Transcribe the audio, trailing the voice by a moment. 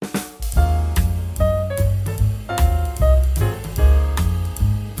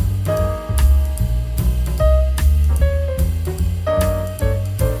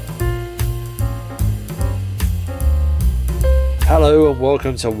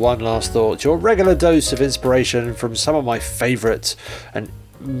welcome to One Last Thought, your regular dose of inspiration from some of my favourite and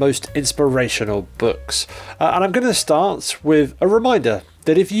most inspirational books. And I'm going to start with a reminder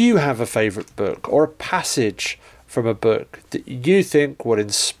that if you have a favourite book or a passage from a book that you think would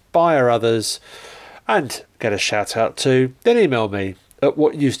inspire others and get a shout out to, then email me at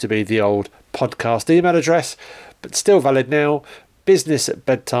what used to be the old podcast email address, but still valid now,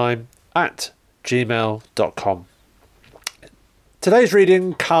 businessatbedtime@gmail.com. Today's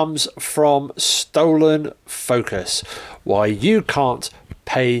reading comes from Stolen Focus, Why You Can't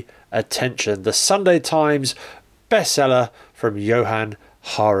Pay Attention, the Sunday Times bestseller from Johann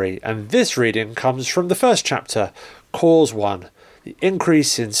Hari. And this reading comes from the first chapter, Cause 1, the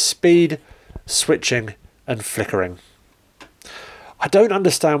increase in speed, switching and flickering. I don't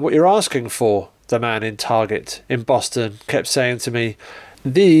understand what you're asking for, the man in Target in Boston kept saying to me.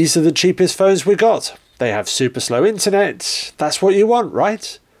 These are the cheapest phones we got. They have super slow internet. That's what you want,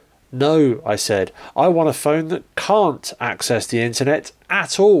 right? No, I said. I want a phone that can't access the internet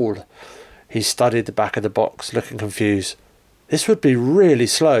at all. He studied the back of the box, looking confused. This would be really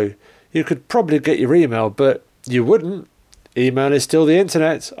slow. You could probably get your email, but you wouldn't. Email is still the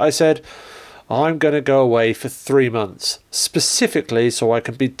internet, I said. I'm going to go away for 3 months, specifically so I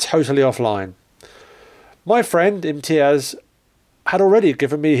can be totally offline. My friend Imtiaz had already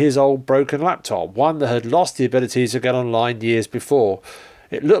given me his old broken laptop, one that had lost the ability to get online years before.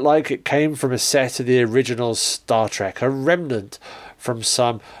 It looked like it came from a set of the original Star Trek, a remnant from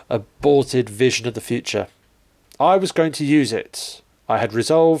some aborted vision of the future. I was going to use it. I had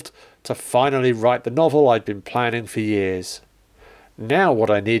resolved to finally write the novel I'd been planning for years. Now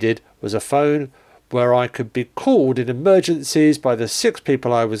what I needed was a phone where I could be called in emergencies by the 6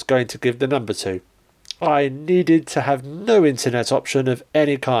 people I was going to give the number to. I needed to have no internet option of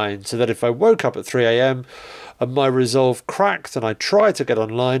any kind, so that if I woke up at 3 a.m. and my resolve cracked and I tried to get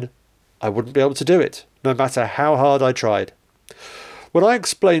online, I wouldn't be able to do it, no matter how hard I tried. When I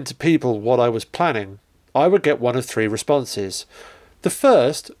explained to people what I was planning, I would get one of 3 responses. The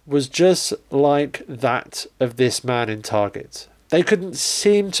first was just like that of this man in Target. They couldn't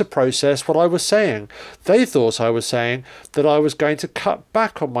seem to process what I was saying. They thought I was saying that I was going to cut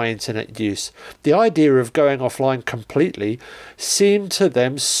back on my internet use. The idea of going offline completely seemed to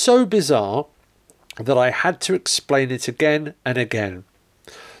them so bizarre that I had to explain it again and again.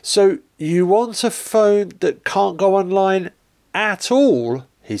 So you want a phone that can't go online at all,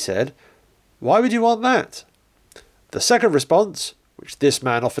 he said. Why would you want that? The second response, which this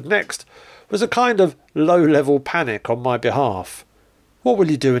man offered next, was a kind of low-level panic on my behalf. What will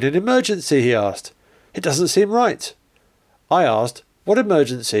you do in an emergency, he asked. It doesn't seem right. I asked, what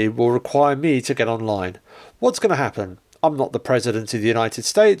emergency will require me to get online? What's going to happen? I'm not the President of the United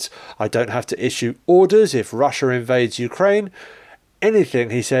States. I don't have to issue orders if Russia invades Ukraine. Anything,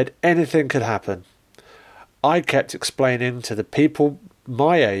 he said, anything could happen. I kept explaining to the people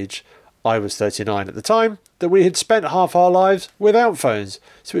my age, I was 39 at the time, that we had spent half our lives without phones,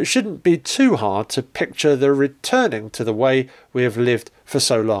 so it shouldn't be too hard to picture the returning to the way we have lived for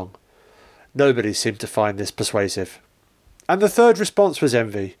so long. Nobody seemed to find this persuasive. And the third response was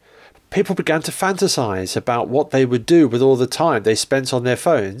envy. People began to fantasize about what they would do with all the time they spent on their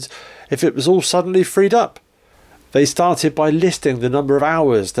phones if it was all suddenly freed up. They started by listing the number of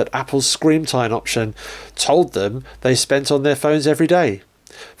hours that Apple's Screen Time option told them they spent on their phones every day.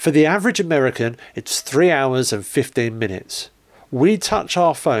 For the average American, it's 3 hours and 15 minutes. We touch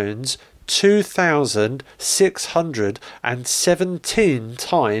our phones 2,617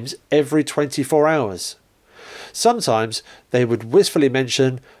 times every 24 hours. Sometimes they would wistfully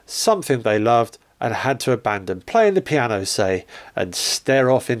mention something they loved and had to abandon, playing the piano, say, and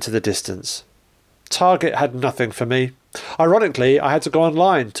stare off into the distance. Target had nothing for me. Ironically, I had to go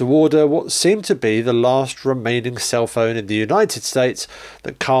online to order what seemed to be the last remaining cell phone in the United States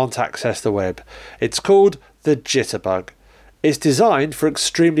that can't access the web. It's called the Jitterbug. It's designed for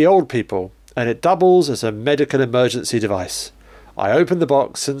extremely old people, and it doubles as a medical emergency device. I opened the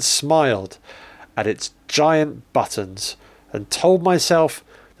box and smiled at its giant buttons and told myself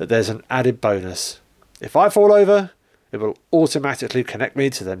that there's an added bonus. If I fall over, it will automatically connect me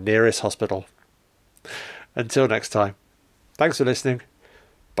to the nearest hospital. Until next time, thanks for listening.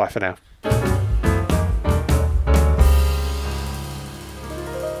 Bye for now.